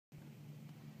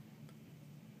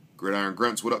Gridiron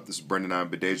Grunts, what up? This is Brendon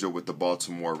Ayanbadejo with the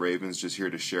Baltimore Ravens, just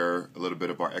here to share a little bit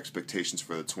of our expectations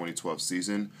for the 2012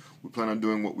 season. We plan on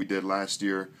doing what we did last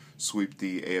year, sweep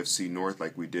the AFC North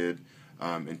like we did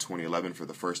in 2011 for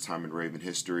the first time in Raven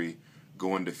history,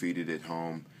 go undefeated at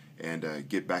home, and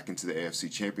get back into the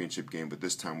AFC Championship Game, but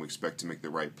this time we expect to make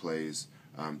the right plays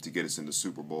to get us into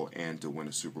Super Bowl and to win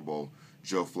a Super Bowl.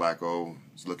 Joe Flacco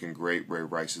is looking great. Ray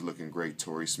Rice is looking great.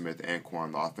 Torrey Smith,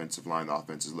 Anquan, the offensive line, the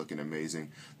offense is looking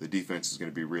amazing. The defense is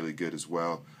going to be really good as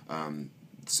well. The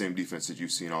same defense that you've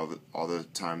seen all the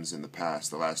times in the past.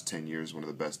 The last 10 years, one of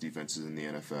the best defenses in the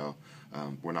NFL.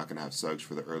 We're not going to have Suggs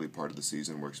for the early part of the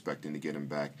season. We're expecting to get him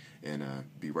back and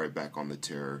be right back on the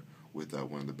terror with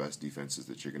one of the best defenses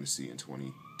that you're going to see in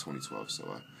 2012.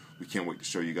 So we can't wait to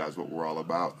show you guys what we're all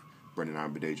about. Brendon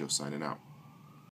Ayanbadejo signing out.